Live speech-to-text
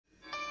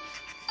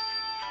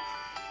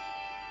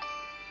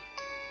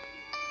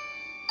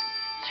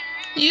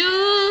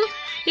You,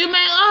 you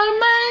make all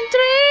my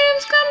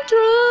dreams come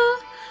true.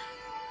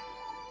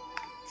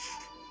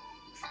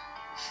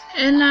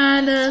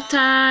 Another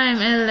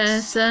time a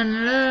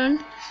lesson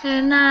learned,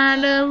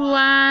 another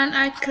one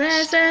I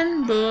crash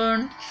and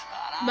burn.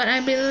 But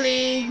I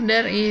believe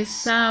there is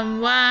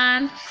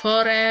someone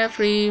for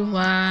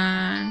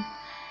everyone.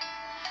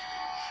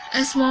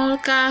 A small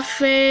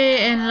cafe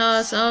and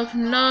lots of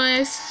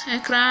noise, a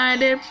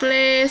crowded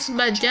place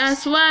but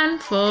just one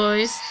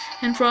voice.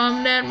 And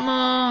from that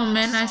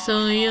moment I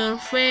saw your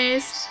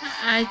face,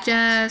 I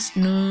just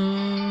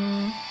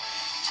knew.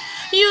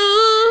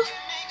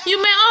 You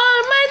make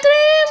all my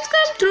dreams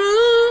come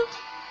true.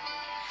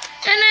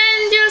 An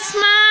angel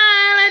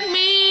smile at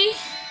me,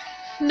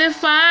 the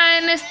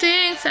finest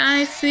things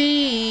I've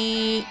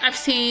seen.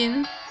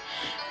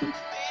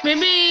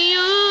 Baby,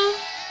 you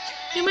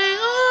make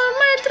all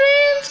my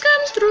dreams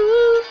come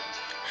true.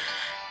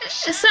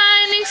 A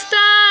shining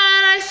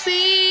star I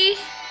see,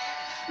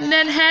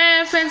 that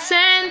heaven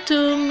sent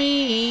to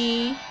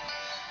me.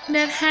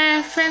 That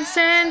heaven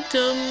sent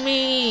to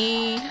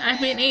me.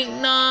 I've been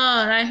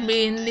ignored, I've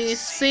been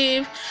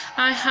deceived.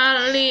 I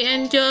hardly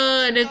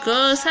enjoy the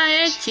goals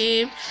I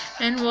achieved.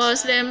 And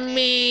what's the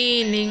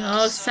meaning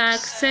of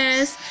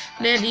success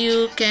that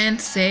you can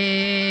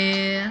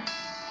say?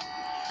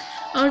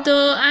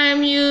 Although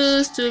I'm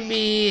used to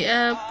be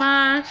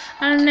apart,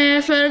 I'll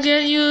never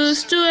get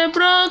used to a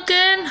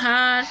broken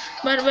heart.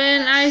 But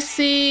when I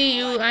see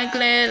you, I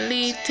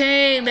gladly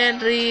take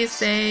that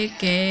risk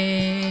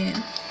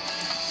again.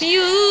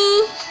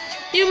 You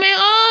make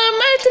all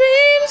my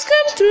dreams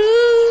come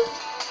true.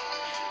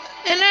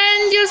 An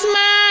angel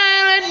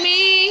smile at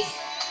me,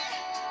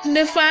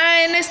 the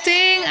finest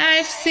thing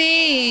I've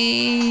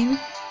seen.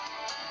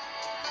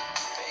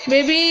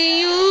 Baby,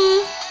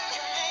 you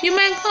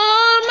make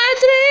all my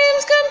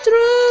dreams come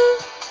true.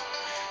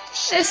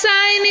 A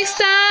shining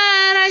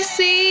star I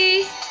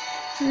see,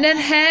 that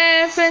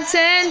heaven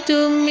sent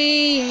to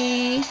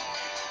me.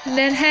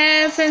 That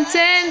heaven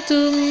sent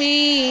to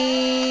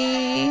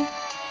me.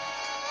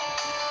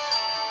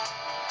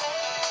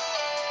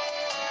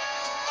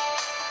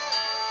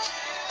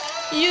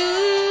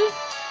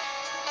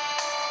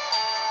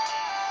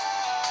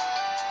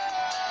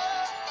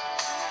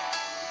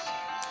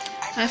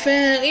 I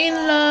fell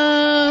in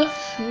love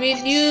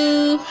with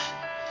you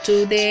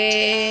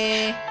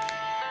today.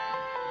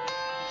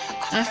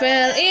 I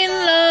fell in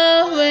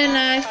love when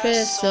I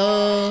first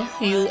saw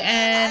you,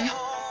 and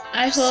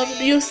I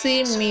hope you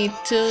see me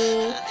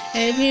too.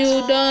 If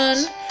you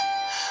don't,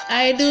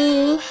 I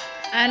do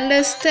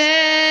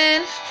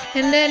understand,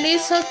 and that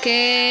is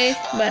okay.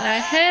 But I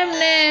have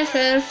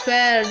never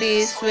felt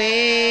this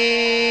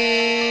way.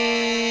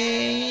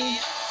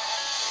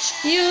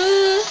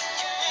 You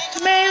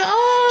made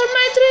all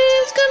my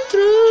dreams come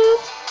true.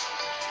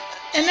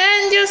 An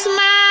angel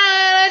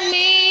smile at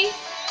me,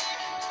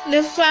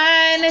 the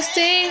finest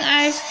thing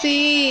I've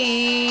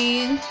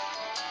seen.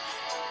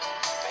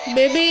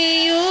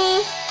 Baby,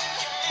 you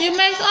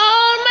make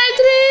all my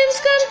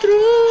dreams come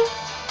true.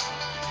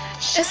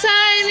 A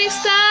shining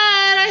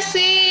star I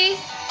see,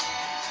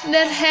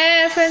 that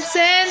heaven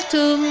sent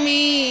to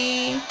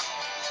me.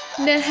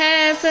 That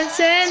heaven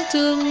sent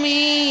to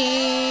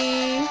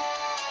me.